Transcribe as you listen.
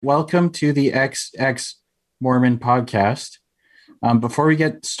welcome to the XX Mormon podcast. Before we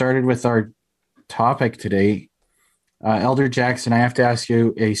get started with our topic today, Elder Jaxxxon, I have to ask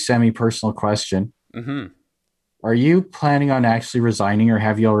you a semi-personal question. Hmm. Are you planning on actually resigning, or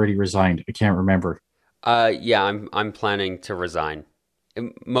have you already resigned? I can't remember. Yeah, I'm planning to resign,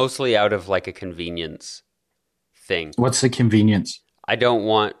 mostly out of like a convenience thing. What's the convenience I don't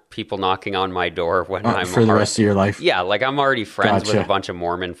want people knocking on my door when I'm for the rest of your life? yeah, like I'm already friends with a Gotcha. bunch of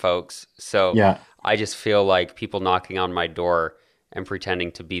Mormon folks, so Yeah, I just feel like people knocking on my door and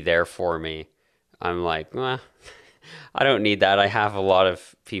pretending to be there for me. I'm like, I don't need that. I have a lot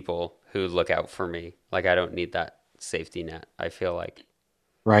of people who look out for me. Like I don't need that safety net. I feel like.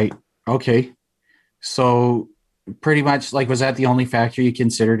 right. Okay. So pretty much like was that the only factor you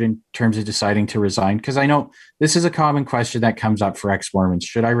considered in terms of deciding to resign? Because I know this is a common question that comes up for ex-Mormons.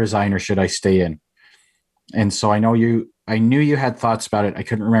 Should I resign or should I stay in? And so I knew you had thoughts about it. I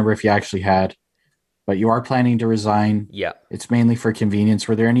couldn't remember if you actually had, but you are planning to resign. Yeah. It's mainly for convenience.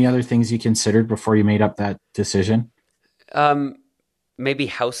 Were there any other things you considered before you made up that decision? Um, Maybe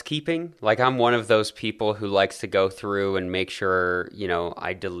housekeeping. Like I'm one of those people who likes to go through and make sure,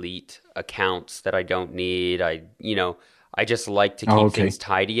 I delete accounts that I don't need. I just like to Oh, keep things okay.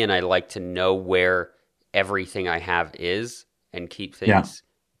 tidy and I like to know where everything I have is and keep Yeah. things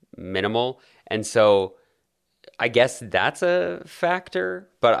minimal. And so I guess that's a factor,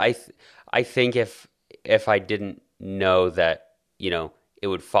 but I think if I didn't know that, it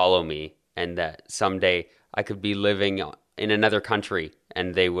would follow me and that someday I could be living in another country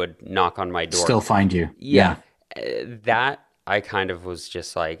and they would knock on my door. Still find you. Yeah, Yeah. that I kind of was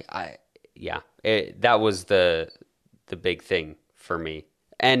just like that was the big thing for me.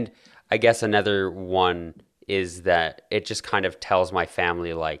 And I guess another one is that it just kind of tells my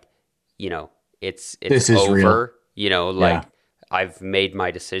family like, you know, it's This is real. over, Yeah. like I've made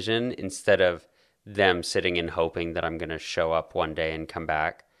my decision instead of them sitting and hoping that I'm going to show up one day and come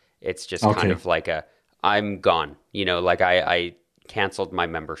back. It's just kind Okay. of like I'm gone, like I canceled my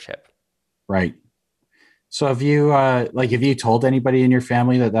membership. Right. So have you told anybody in your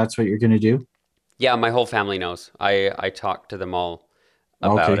family that that's what you're going to do? Yeah, my whole family knows. I talked to them all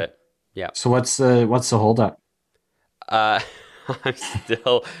about Okay. it. Yeah. So what's the holdup? Uh, I'm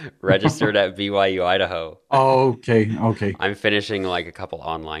still registered at BYU, Idaho. Okay. Okay. I'm finishing like a couple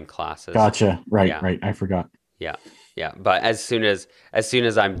online classes. Gotcha. Right. Yeah, Right. I forgot. yeah, yeah. But as soon as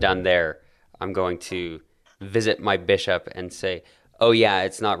I'm done there, I'm going to visit my bishop and say, "Oh yeah,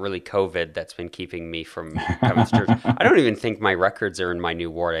 it's not really COVID that's been keeping me from coming to church." I don't even think my records are in my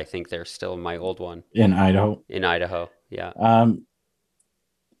new ward. I think they're still in my old one In Idaho. in Idaho. Yeah. Um,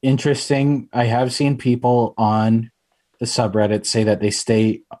 Interesting. I have seen people on the subreddit say that they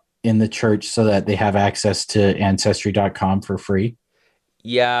stay in the church so that they have access to ancestry.com for free.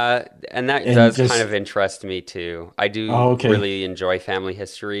 Yeah, and that And does kind just, of interest me too. I do oh, okay. really enjoy family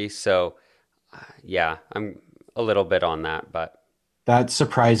history, so yeah, I'm a little bit on that, but That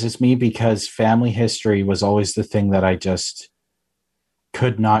surprises me because family history was always the thing that I just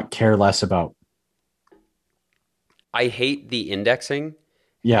could not care less about. I hate the indexing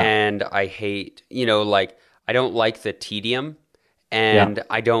Yeah. and I hate, like I don't like the tedium Yeah. and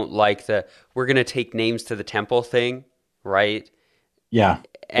I don't like the we're going to take names to the temple thing, right? Yeah.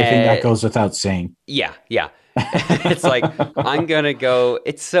 I think that Uh, goes without saying. yeah, yeah. It's like I'm going to go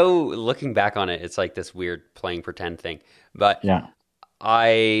it's so looking back on it, it's like this weird playing pretend thing. But Yeah.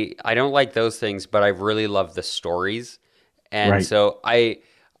 I don't like those things, but I really love the stories. And Right. so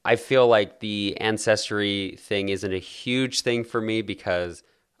I feel like the ancestry thing isn't a huge thing for me because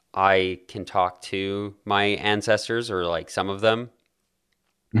I can talk to my ancestors or like some of them,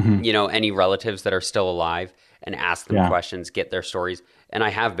 Hmm. any relatives that are still alive and ask them Yeah. questions, get their stories. And I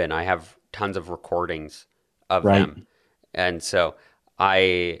have been. I have tons of recordings of Right. them. And so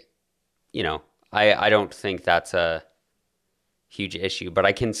I, I don't think that's a huge issue, but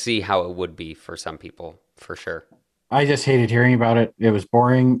I can see how it would be for some people for sure. I just hated hearing about it. It was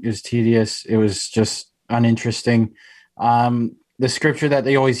boring. It was tedious. It was just uninteresting. The scripture that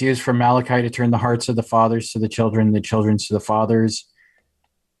they always use from Malachi to turn the hearts of the fathers to the children to the fathers.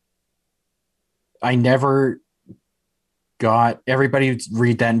 I never got everybody would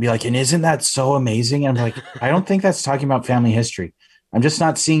read that and be like, and isn't that so amazing? And I'm like, I don't think that's talking about family history. I'm just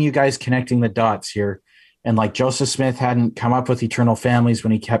not seeing you guys connecting the dots here. And like Joseph Smith hadn't come up with eternal families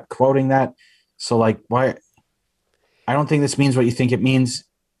when he kept quoting that. So like, why? I don't think this means what you think it means.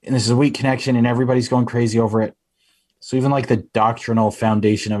 And this is a weak connection and everybody's going crazy over it. So even like the doctrinal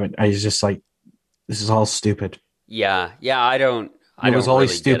foundation of it, I was just like, this is all stupid. Yeah, yeah, I It was don't always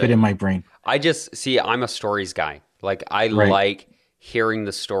really get stupid it. in my brain. I just see I'm a stories guy. Like I Right. like hearing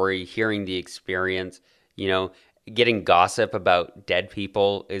the story, hearing the experience, you know, getting gossip about dead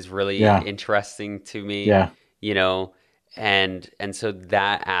people is really Yeah. interesting to me, Yeah. you know, and so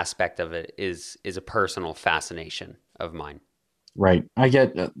that aspect of it is a personal fascination of mine. Right. I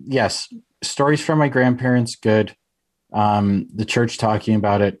get, yes, stories from my grandparents, good. The church talking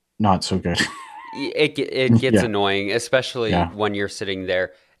about it, not so good. It gets Yeah. annoying, especially Yeah. when you're sitting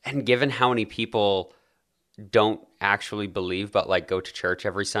there, and given how many people don't actually believe but like go to church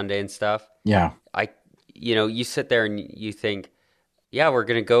every Sunday and stuff. Yeah. I you know, you sit there and you think, yeah, we're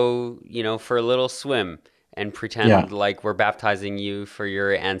going to go, you know, for a little swim and Yeah. pretend like we're baptizing you for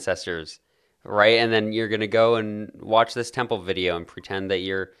your ancestors, right? And then you're going to go and watch this temple video and pretend that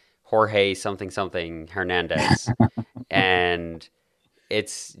you're Jorge something something Hernandez. And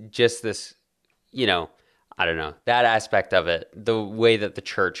it's just this, you know, I don't know. That aspect of it, the way that the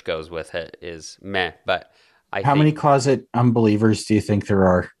church goes with it is meh, but I How many think closet unbelievers do you think there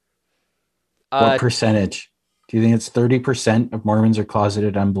are? What uh percentage? Do you think it's 30% of Mormons are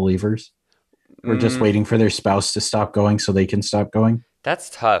closeted unbelievers who are just mm, waiting for their spouse to stop going so they can stop going? that's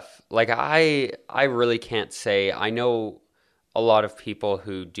tough. Like I really can't say. I know a lot of people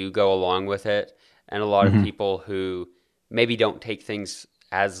who do go along with it and a lot of Hmm. people who maybe don't take things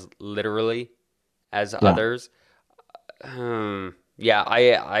as literally as Yeah. others. Yeah,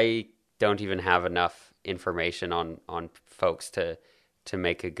 I don't even have enough information on folks to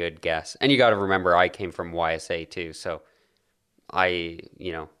make a good guess. And you got to remember I came from YSA too, so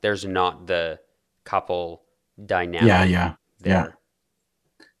you know, there's not the couple Yeah. dynamic Yeah. Yeah. there.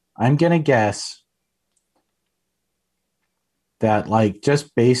 I'm going to guess that, like,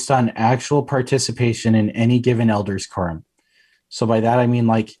 just based on actual participation in any given elders quorum. So by that, I mean,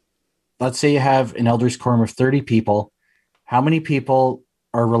 like, let's say you have an elders quorum of 30 people. How many people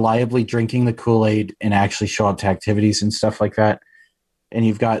are reliably drinking the Kool-Aid and actually show up to activities and stuff like that? And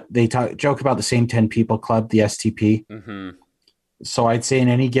you've got, joke about the same 10 people club, the STP. Hmm. So I'd say in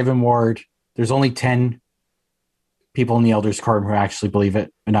any given ward, there's only 10 people in the elders quorum who actually believe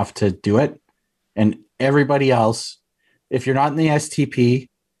it enough to do it. And everybody else, if you're not in the STP,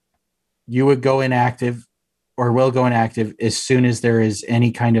 you would go inactive or will go inactive as soon as there is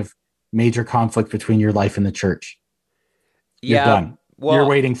any kind of major conflict between your life and the church. You're Yeah, done. You're well,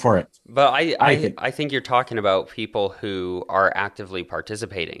 waiting for it. but I think I think you're talking about people who are actively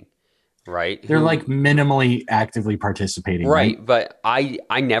participating, right? they're Who like minimally actively participating, right? right, but I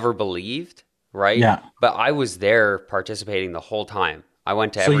never believed, right? Yeah. But I was there participating the whole time. I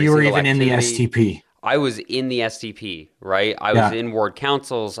went to So every you were single even in the activity. STP. I was in the STP, right? I was Yeah. in ward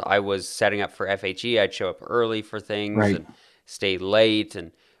councils. I was setting up for FHE. I'd show up early for things Right. and stay late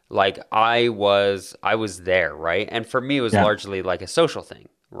and like I was there, right? And for me it was Yeah. largely like a social thing,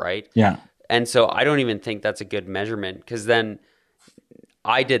 right? Yeah. And so I don't even think that's a good measurement because then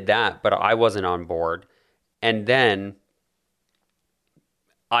I did that, but I wasn't on board. And then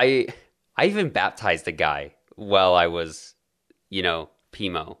I I even baptized a guy while I was, you know,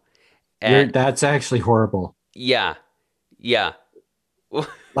 PMO. You're And that's actually horrible. yeah, yeah.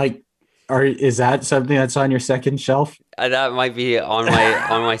 Like, is that something that's on your second shelf? That might be on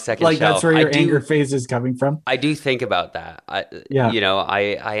my second Like that's shelf. where your anger phase is coming from? I do think about that. Yeah. You know,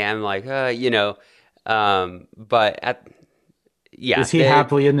 I am like, you know, but at yeah, Is he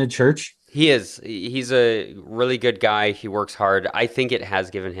happily in the church? he is. He's a really good guy. He works hard. I think it has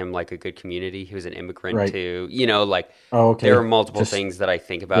given him like a good community. He was an immigrant Right. too. You know, like Oh, there are okay. multiple Just things that I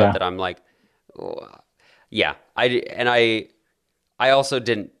think about yeah. that I'm like, oh, yeah. I also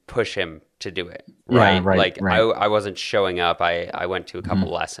didn't push him to do it, Yeah, right? right, Like right. I wasn't showing up. I went to a couple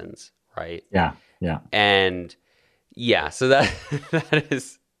Mhm. lessons, right? Yeah. Yeah. And yeah, so that that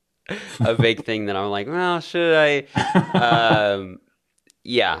is a big thing that I'm like, well, should I? Um,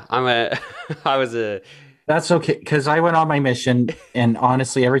 yeah, I was a That's okay because I went on my mission, and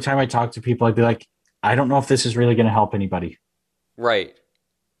honestly, every time I talk to people, I'd be like, I don't know if this is really going to help anybody. right.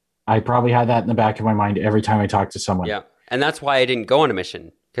 I probably had that in the back of my mind every time I talk to someone. Yeah. And that's why I didn't go on a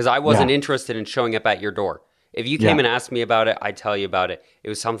mission because I wasn't Yeah. interested in showing up at your door. If you came Yeah. and asked me about it, I'd tell you about it. It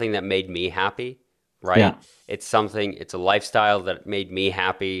was something that made me happy, Yeah. right? It's a lifestyle that made me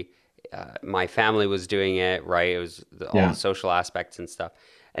happy. My family was doing it, right? It was all the Yeah. social aspects and stuff.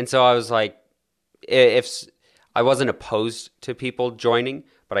 And so I was like, if I wasn't opposed to people joining,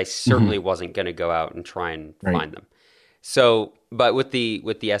 but I certainly Hmm. wasn't going to go out and try and Right. find them. So, but with the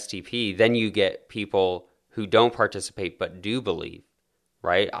STP, then you get people who don't participate but do believe,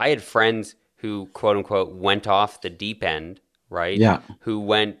 right? I had friends who quote unquote went off the deep end, right? Yeah. Who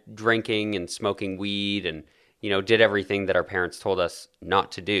went drinking and smoking weed and did everything that our parents told us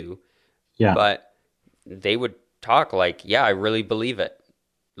not to do, Yeah. but they would talk like, yeah, I really believe it.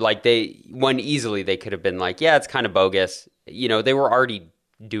 Like when easily they could have been like, yeah, it's kind of bogus. They were already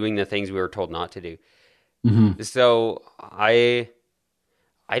doing the things we were told not to do. Hmm. So I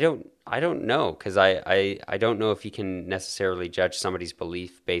don't know because I don't know if you can necessarily judge somebody's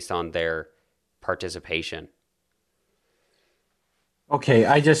belief based on their participation. Okay,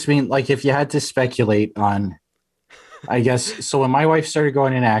 I just mean like if you had to speculate on, I guess so. When my wife started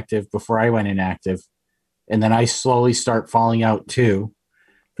going inactive, before I went inactive, and then I slowly start falling out too,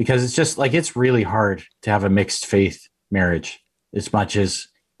 because it's just like it's really hard to have a mixed faith marriage. As much as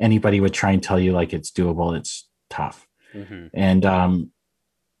anybody would try and tell you like it's doable, it's tough. Hmm. And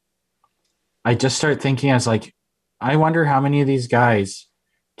I just start thinking, I was like, I wonder how many of these guys,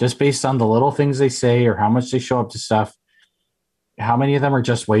 just based on the little things they say or how much they show up to stuff, how many of them are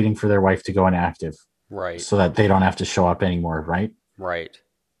just waiting for their wife to go inactive Right, so that they don't have to show up anymore, right? right.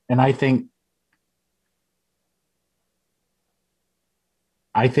 And I think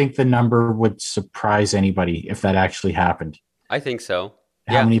the number would surprise anybody if that actually happened. I think so.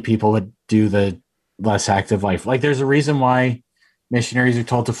 How Yeah, many people would do the less active life? Like there's a reason why missionaries are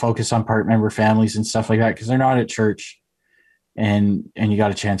told to focus on part member families and stuff like that because they're not at church and you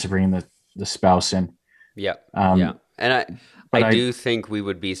got a chance of bringing the spouse in. yeah, yeah. Um, And I but I do think we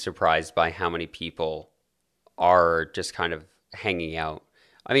would be surprised by how many people are just kind of hanging out.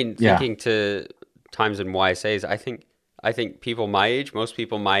 I mean, yeah thinking to times in YSAs, I think people my age, most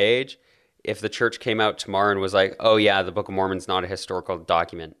people my age, if the church came out tomorrow and was like, "Oh yeah, the Book of Mormon's not a historical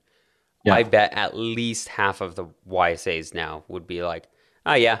document," I yeah bet at least half of the YSAs now would be like,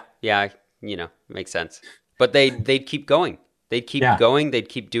 "Oh yeah, yeah, makes sense." But they'd keep going. They'd keep yeah going. They'd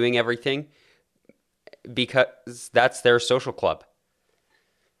keep doing everything because that's their social club.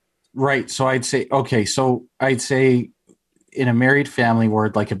 right. So I'd say okay. So I'd say in a married family where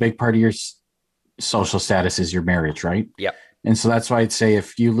like a big part of your social status is your marriage, right? Yep. And so that's why I'd say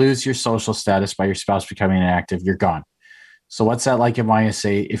if you lose your social status by your spouse becoming inactive, you're gone. So what's that like in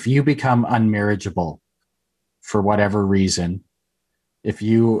YSA? If you become unmarriageable for whatever reason, if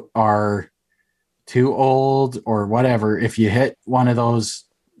you are too old or whatever, if you hit one of those,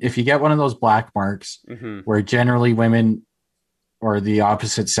 if you get one of those black marks Hmm. where generally women or the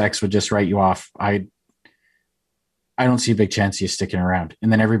opposite sex would just write you off, I don't see a big chance of you sticking around.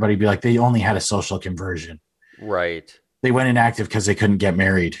 And then everybody be like, they only had a social conversion. Right. They went inactive because they couldn't get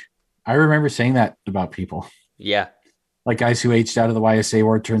married. I remember saying that about people, Yeah. like guys who aged out of the YSA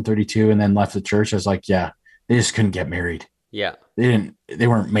ward, turned 32, and then left the church. I was like, yeah, they just couldn't get married. Yeah. They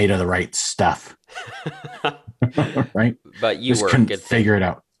weren't made of the right stuff, right? But you Just were, couldn't good thing. figure it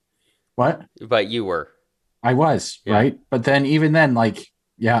out. What? But you were. I was, Yeah. right? But then even then, like,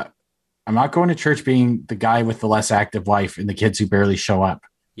 yeah, I'm not going to church being the guy with the less active life and the kids who barely show up.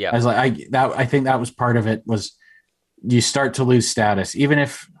 Yeah. I was like, I think that was part of it was you start to lose status, even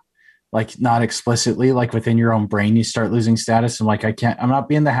if like not explicitly, like within your own brain, you start losing status. And like, I'm not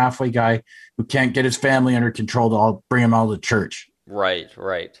being the halfway guy who can't get his family under control to all bring them all to church. Right.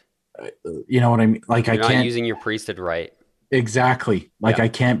 Right. You know what I mean? Like, I You're not can't using your priesthood right. exactly, like, Yeah. I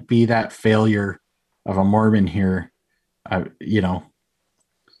can't be that failure of a Mormon here. You know,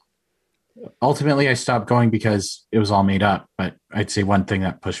 ultimately I stopped going because it was all made up. But I'd say one thing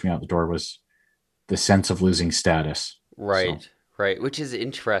that pushed me out the door was the sense of losing status. So, Right. Right. Which is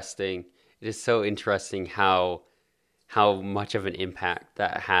interesting. It is so interesting how much of an impact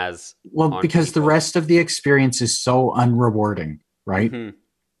that has well, on because the people. rest of the experience is so unrewarding, right? Hmm.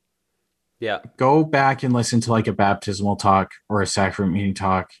 Yeah. Go back and listen to like a baptismal talk or a sacrament meeting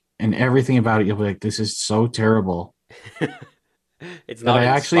talk, and everything about it, you'll be like, this is so terrible It's that not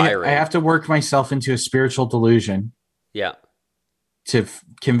I inspiring. have to work myself into a spiritual delusion Yeah. to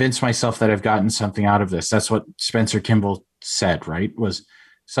convince myself that I've gotten something out of this. That's what Spencer Kimball said, right? Was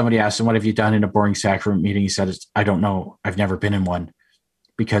somebody asked him, what have you done in a boring sacrament meeting? He said, I don't know. I've never been in one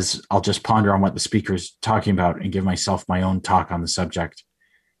because I'll just ponder on what the speaker's talking about and give myself my own talk on the subject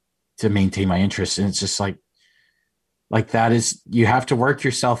to maintain my interest. And it's just like that is, you have to work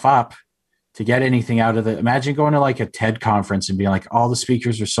yourself up to get anything out of the, imagine going to like a TED conference and being like, all the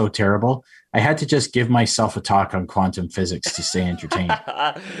speakers are so terrible. I had to just give myself a talk on quantum physics to stay entertained,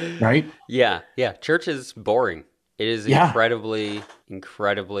 right? Yeah, yeah. Church is boring. It is Yeah. incredibly,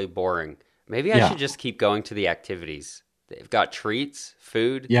 incredibly boring. Maybe I Yeah. should just keep going to the activities. They've got treats,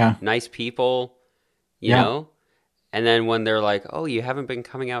 food, Yeah. nice people, you Yeah. know? And then when they're like, "Oh, you haven't been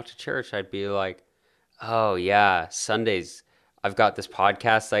coming out to church," I'd be like, "Oh, yeah, Sundays. I've got this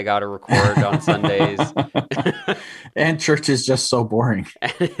podcast I got to record on Sundays." And church is just so boring.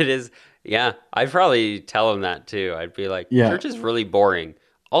 And it is, yeah, I'd probably tell them that too. I'd be like, Yeah. "Church is really boring."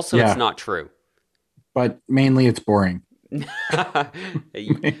 Also, it's Yeah. not true. but mainly it's boring. Like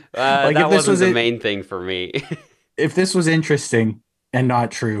That wasn't the main thing for me. if this was interesting and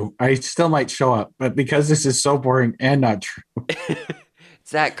not true, I still might show up. But because this is so boring and not true,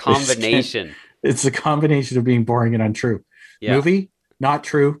 It's that I just can't. combination. It's a combination of being boring and untrue. Yeah. Movie, not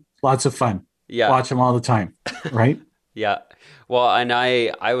true, lots of fun. Yeah. Watch them all the time, right? Yeah. Well, and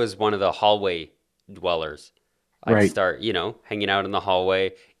I was one of the hallway dwellers. I'd Right. start, hanging out in the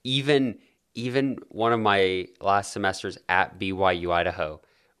hallway. Even even one of my last semesters at BYU Idaho,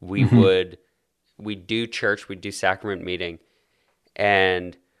 we Hmm. would we'd do church, we'd do sacrament meeting,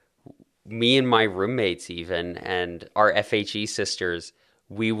 and me and my roommates even and our FHE sisters,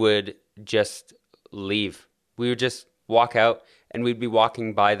 we would just leave. We would just walk out and we'd be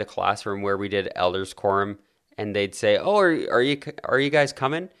walking by the classroom where we did elders quorum and they'd say, "Oh, are you guys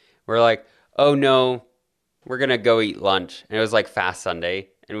coming?" We're like, "Oh no, we're going to go eat lunch." And it was like fast Sunday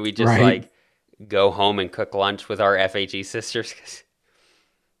and we just Right. like go home and cook lunch with our FHE sisters 'cause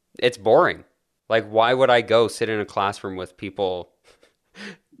it's boring. Like why would I go sit in a classroom with people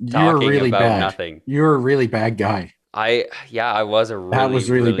You're talking really about bad. nothing? You're a really bad guy. Yeah, I was a That really, was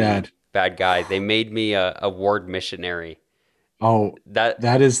really really bad. bad guy. They made me a ward missionary. Oh, That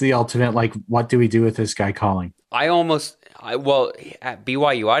that is the ultimate. Like, what do we do with this guy calling? well, at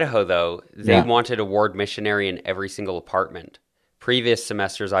BYU Idaho though, they Yeah. wanted a ward missionary in every single apartment. Previous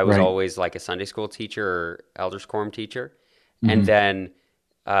semesters, I was Right. always like a Sunday school teacher or elders quorum teacher, and Hmm. then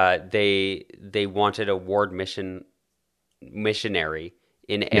they wanted a ward missionary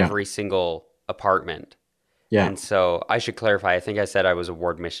in Yeah. every single apartment. Yeah. And so I should clarify, I think I said I was a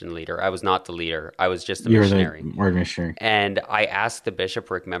ward mission leader. I was not the leader. I was just the You're the missionary. word missionary. And I asked the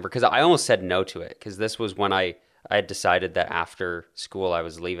bishopric member because I almost said no to it because this was when I had decided that after school I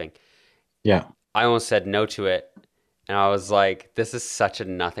was leaving. Yeah. I almost said no to it. And I was like, this is such a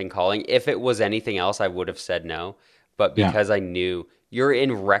nothing calling. If it was anything else, I would have said no. But Yeah. because I knew you're in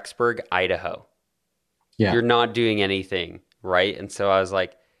Rexburg, Idaho, Yeah. you're not doing anything, right? And so I was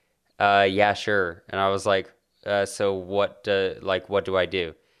like, yeah, sure. And I was like, so what do I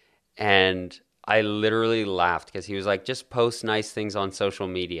do? And I literally laughed because he was like, just post nice things on social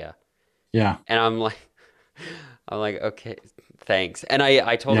media. Yeah. And I'm like, okay, thanks. And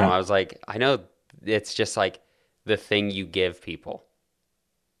I told him, Yeah. I was like, I know it's just like the thing you give people,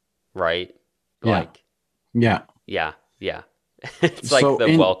 right? Yeah. Like, Yeah. yeah, yeah. It's like So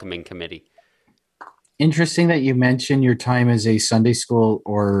the welcoming committee. interesting that you mentioned your time as a Sunday school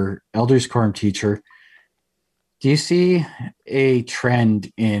or elders quorum teacher. Do you see a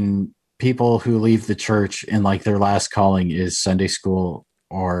trend in people who leave the church and like their last calling is Sunday school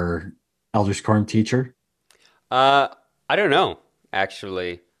or elders quorum teacher? Uh, I don't know,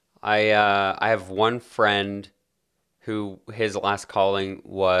 actually. I have one friend who his last calling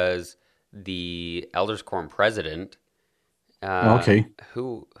was the Elders Quorum president. Uh, Okay.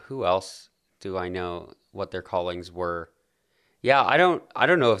 who else do I know what their callings were? Yeah, I don't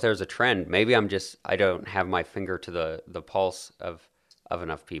know if there's a trend. Maybe I don't have my finger to the pulse of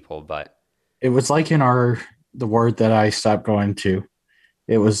enough people, but It was like in the ward that I stopped going to.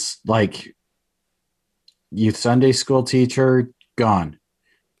 It was like youth Sunday school teacher gone,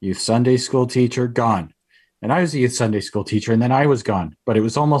 youth Sunday school teacher gone, and I was a youth Sunday school teacher, and then I was gone. But it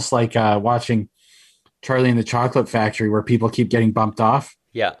was almost like watching Charlie and the Chocolate Factory, where people keep getting bumped off,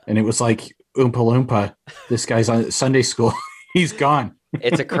 yeah, and it was like Oompa Loompa. This guy's on Sunday school. He's gone.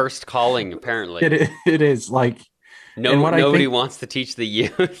 it's a cursed calling apparently. It is like, and No, what I nobody think, wants to teach the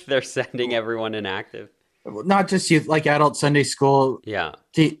youth. They're sending everyone inactive. not just youth, like adult Sunday school. Yeah.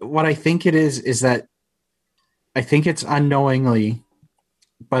 What I think it is that I think it's unknowingly,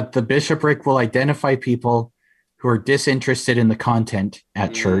 but the bishopric will identify people who are disinterested in the content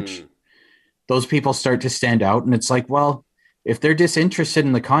at church. Mm, Those people start to stand out, and it's like, well, if they're disinterested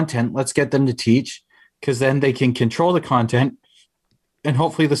in the content, let's get them to teach, because then they can control the content, and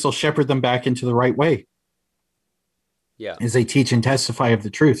hopefully this will shepherd them back into the right way yeah. as they teach and testify of the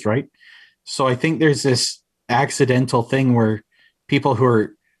truth, right? So I think there's this accidental thing where people who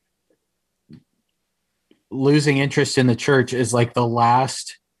are losing interest in the church is like the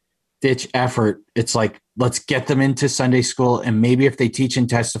last ditch effort. It's like, let's get them into Sunday school, and maybe if they teach and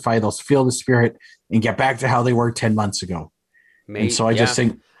testify, they'll feel the spirit and get back to how they were 10 months ago. And so I just Yeah,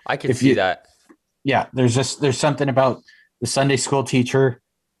 think I could if see you, that. yeah, there's something about the Sunday school teacher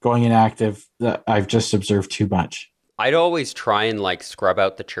going inactive that I've just observed too much. I'd always try and like scrub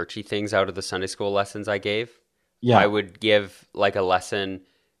out the churchy things out of the Sunday school lessons I gave. I Yeah. would give like a lesson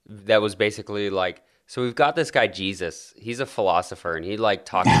that was basically like, so we've got this guy Jesus. He's a philosopher and he like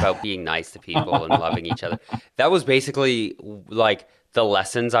talks about being nice to people and loving each other. That was basically like the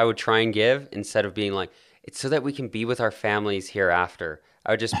lessons I would try and give, instead of being like, it's so that we can be with our families hereafter.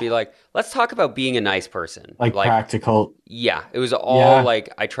 I would just be like, let's talk about being a nice person. Like Like, practical. yeah, it was all Yeah.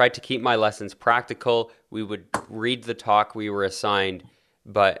 like I tried to keep my lessons practical. We would read the talk we were assigned,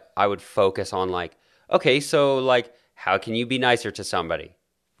 but I would focus on like, okay, so like, how can you be nicer to somebody?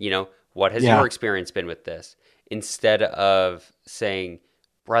 What has your Yeah. experience been with this? Instead of saying,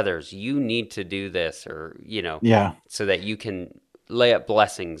 brothers, you need to do this, or, Yeah. so that you can lay up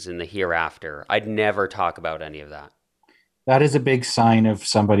blessings in the hereafter. I'd never talk about any of that. That is a big sign of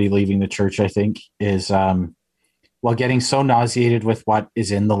somebody leaving the church, I think, is while getting so nauseated with what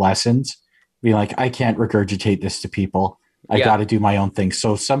is in the lessons, being like, I can't regurgitate this to people. I Yeah. got to do my own thing.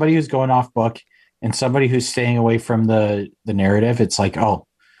 So somebody who's going off book and somebody who's staying away from the narrative, it's like, oh,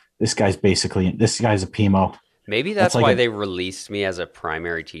 this guy's a PMO. Maybe That's that's like why a they released me as a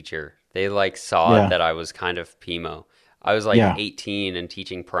primary teacher. They like saw yeah, that I was kind of PMO. I was like yeah, 18 and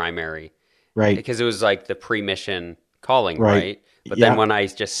teaching primary right, because it was like the pre-mission calling, right, right? But then yeah, when I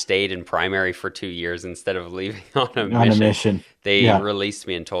just stayed in primary for 2 years instead of leaving on a on a mission, mission. they Yeah, released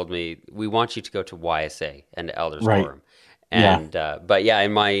me and told me, "We want you to go to YSA and Elders right, Quorum." yeah, And but yeah,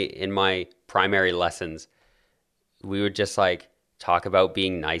 in my primary lessons, we would just like talk about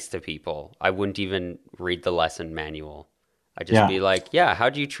being nice to people. I wouldn't even read the lesson manual. I'd just yeah. be like, yeah, how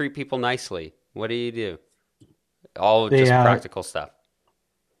do you treat people nicely? What do you do? All They just practical stuff.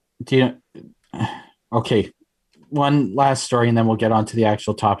 do you, okay. One last story, and then we'll get on to the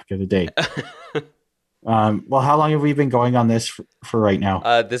actual topic of the day. Well, how long have we been going on this for right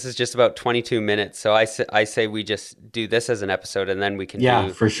now? This is just about 22 minutes. So I say we just do this as an episode, and then we can Yeah,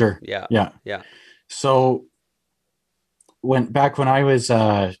 do, for sure. yeah, Yeah. yeah. So when I was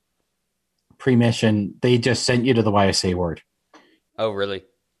pre-mission, they just sent you to the YSA ward. Oh, really?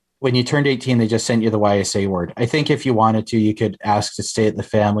 When you turned 18, they just sent you the YSA ward. I think if you wanted to, you could ask to stay at the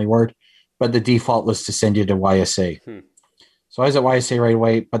family ward, but the default was to send you to YSA. Hmm. So I was at YSA right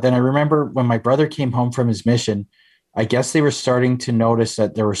away. But then I remember when my brother came home from his mission, I guess they were starting to notice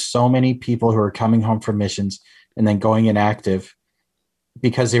that there were so many people who were coming home from missions and then going inactive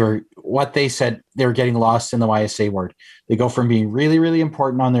because what they said, they were getting lost in the YSA ward. They go from being really, really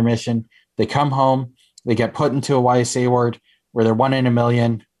important on their mission. They come home, they get put into a YSA ward where they're one in a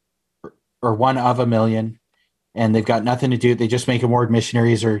million or one of a million, and they've got nothing to do. They just make them ward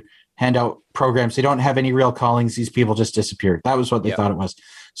missionaries or hand out programs. They don't have any real callings. These people just disappeared. That was what they Yep. thought it was.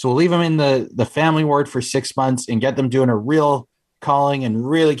 So we'll leave them in the family ward for 6 months and get them doing a real calling and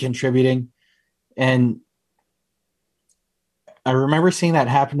really contributing. And I remember seeing that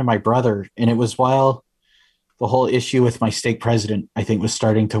happen to my brother, and it was while the whole issue with my stake president, I think, was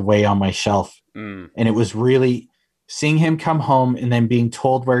starting to weigh on my shelf. Mm. And it was really seeing him come home and then being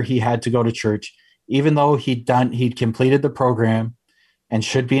told where he had to go to church, even though he'd completed the program and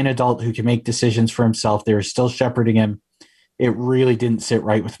should be an adult who can make decisions for himself. They were still shepherding him. It really didn't sit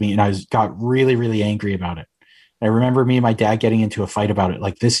right with me. And got really, really angry about it. I remember me and my dad getting into a fight about it.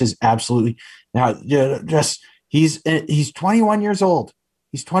 Like, this is absolutely now just he's 21 years old.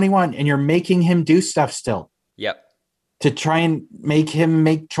 He's 21 and you're making him do stuff still Yep. to try and make him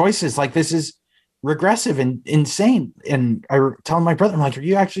make choices. Like, this is regressive and insane. And I tell my brother, I'm like, are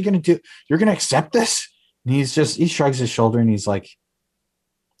you actually you're going to accept this? And he shrugs his shoulder and he's like,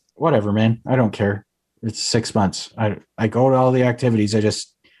 whatever, man. I don't care. It's 6 months. I go to all the activities. I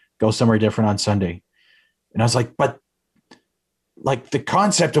just go somewhere different on Sunday. And I was like, but like the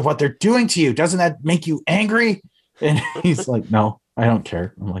concept of what they're doing to you, doesn't that make you angry? And he's like, no, I don't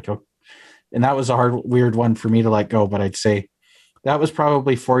care. I'm like, oh. And that was a weird one for me to let go. But I'd say that was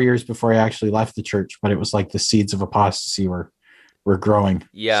probably 4 years before I actually left the church. But it was like the seeds of apostasy were growing.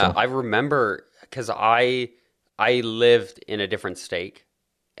 Yeah, So I remember because I lived in a different state,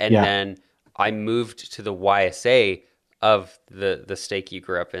 and yeah, then I moved to the YSA of the stake you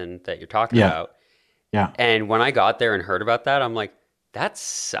grew up in that you're talking yeah, about. yeah, And when I got there and heard about that, I'm like, that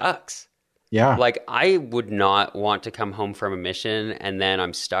sucks. yeah, Like, I would not want to come home from a mission and then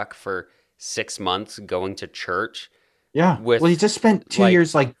I'm stuck for 6 months going to church yeah. Well, you with just spent two like,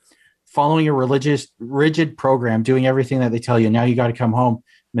 years like following a religious, rigid program, doing everything that they tell you. Now you got to come home,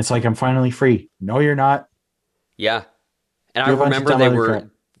 and it's like, I'm finally free. No, you're not. yeah. And I Do a bunch of remember dumb they other crap. were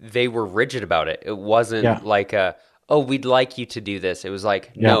they were rigid about it. It Yeah, wasn't like oh, we'd like you to do this. It was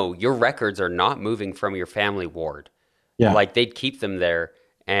like, yeah, no, your records are not moving from your family ward. yeah, Like, they'd keep them there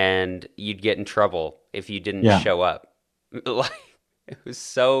and you'd get in trouble if you didn't yeah, show up. Like, it was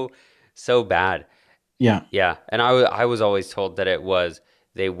so bad. yeah, Yeah, and I was always told that it was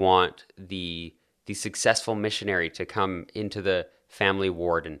they want the successful missionary to come into the family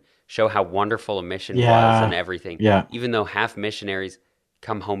ward and show how wonderful a mission was and Yeah. everything, Yeah. even though half missionaries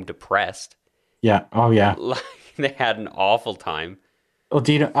come home depressed. Yeah. Oh yeah. Like they had an awful time. Well,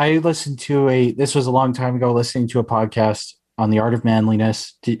 Dina, I listened to this was a long time ago, listening to a podcast on the art of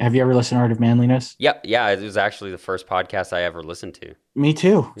manliness. Have you ever listened to Art of Manliness? Yep, yeah, it was actually the first podcast I ever listened to. Me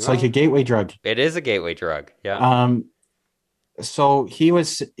too. It's like a Well, gateway drug. it is a gateway drug. Yeah. Um, so he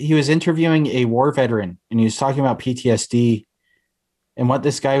was interviewing a war veteran and he was talking about PTSD. And what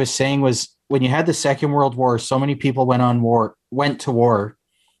this guy was saying was when you had the Second World War, so many people went to war.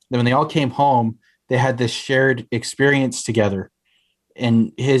 Then when they all came home, they had this shared experience together.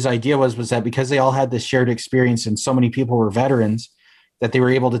 And his idea was that because they all had this shared experience and so many people were veterans, that they were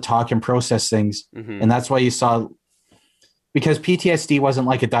able to talk and process things. Hmm. And that's why you saw, because PTSD wasn't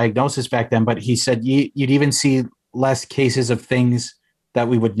like a diagnosis back then, but he said you'd even see less cases of things that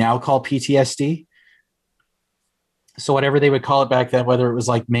we would now call PTSD. So whatever they would call it back then, whether it was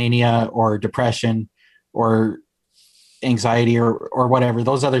like mania or depression or anxiety or whatever,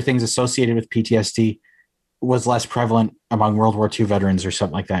 those other things associated with PTSD was less prevalent among World War II veterans or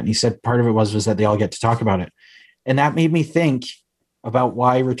something like that. And he said part of it was that they all get to talk about it. And that made me think about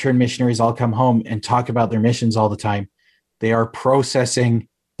why return missionaries all come home and talk about their missions all the time. They are processing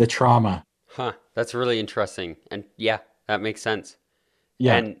the trauma. Huh. That's really interesting. And yeah, that makes sense.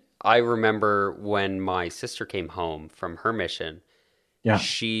 Yeah. And I remember when my sister came home from her mission, Yeah.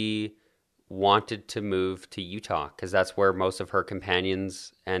 she wanted to move to Utah because that's where most of her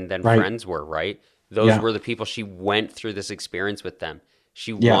companions and then Right. friends were, right? Those Yeah. were the people she went through this experience with them.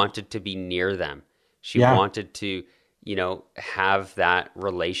 She Yeah. wanted to be near them. She Yeah. wanted to, have that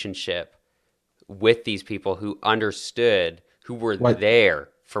relationship with these people who understood, who were What? there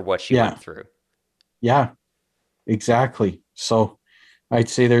for what she went Yeah. through. Yeah. Exactly. So I'd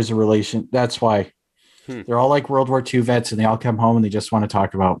say there's a relation. That's why Hmm. they're all like World War II vets and they all come home and they just want to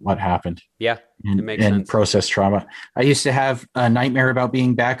talk about what happened Yeah, it makes and sense. process trauma. I used to have a nightmare about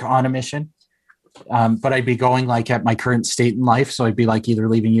being back on a mission, but I'd be going like at my current state in life. So I'd be like either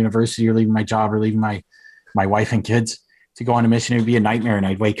leaving university or leaving my job or leaving my wife and kids to go on a mission. It would be a nightmare and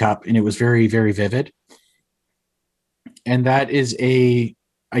I'd wake up and it was very, very vivid. And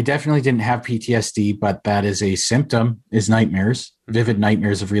I definitely didn't have PTSD, but that is a symptom, is nightmares, vivid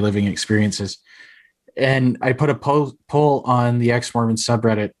nightmares of reliving experiences. And I put a poll on the ex-Mormon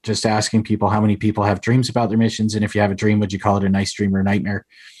subreddit just asking people how many people have dreams about their missions. And if you have a dream, would you call it a nice dream or a nightmare?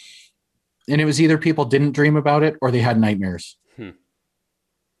 And it was either people didn't dream about it or they had nightmares. Hmm.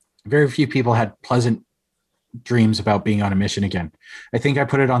 Very few people had pleasant dreams about being on a mission again. I think I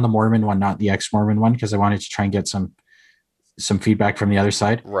put it on the Mormon one, not the ex-Mormon one, because I wanted to try and get some feedback from the other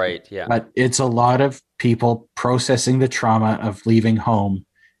side. Right, yeah. But it's a lot of people processing the trauma of leaving home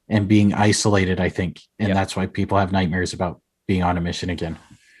and being isolated, I think. And Yep. that's why people have nightmares about being on a mission again.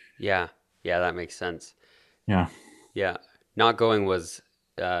 Yeah. Yeah, that makes sense. Yeah. Yeah. Not going was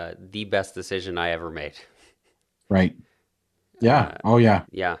the best decision I ever made. Right. Yeah. Uh, Oh yeah.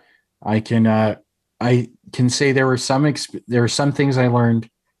 yeah. I can say there were some things I learned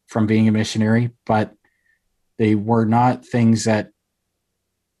from being a missionary, but they were not things that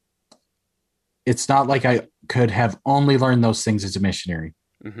it's not like I could have only learned those things as a missionary.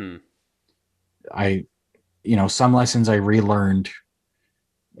 Hmm. I, some lessons I relearned.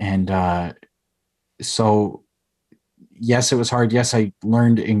 And so, yes, it was hard. Yes, I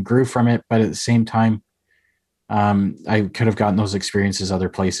learned and grew from it. But at the same time, I could have gotten those experiences other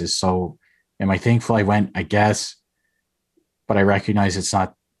places. So, am I thankful I went? I guess. But I recognize it's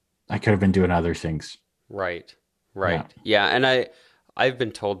not, I could have been doing other things. Right. Yeah. Right. Yeah, and I've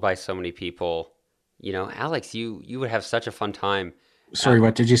been told by so many people, Alex, you would have such a fun time. Uh, Sorry,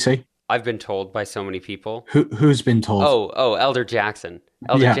 what did you say? I've been told by so many people. Who's been told? Oh, Elder Jaxxon.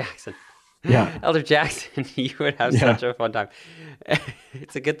 Elder Yeah. Jaxxon. Yeah. Elder Jaxxon, you would have Yeah. such a fun time.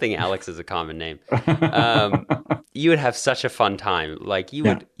 It's a good thing Alex is a common name. Um, you would have such a fun time. Like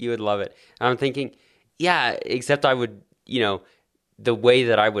Yeah. you would love it. And I'm thinking, yeah, except I would, the way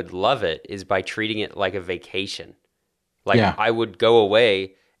that I would love it is by treating it like a vacation. Like Yeah. I would go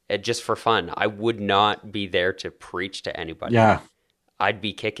away just for fun. I would not be there to preach to anybody. Yeah. I'd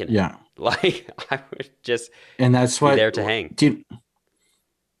be kicking it. Yeah. Like I would just And that's be what, there to hang. dude,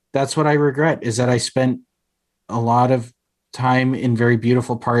 that's what I regret is that I spent a lot of time in very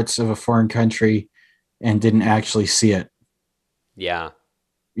beautiful parts of a foreign country and didn't actually see it. Yeah.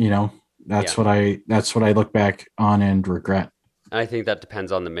 You know, Yeah. that's what I look back on and regret. I think that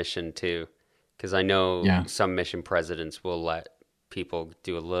depends on the mission too, because I know Yeah. some mission presidents will let people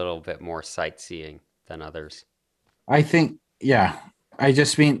do a little bit more sightseeing than others. I think, yeah, I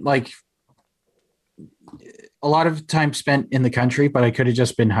just mean like a lot of time spent in the country, but I could have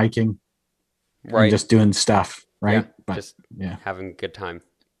just been hiking and Right. just doing stuff, Yeah. right? But Just yeah, having a good time.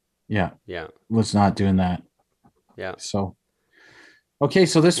 yeah, Yeah. was not doing that. Yeah. So okay,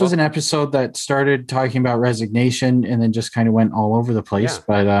 so this was Well, an episode that started talking about resignation and then just kind of went all over the place. yeah.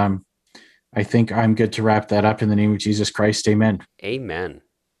 But I think I'm good to wrap that up in the name of Jesus Christ. Amen. Amen.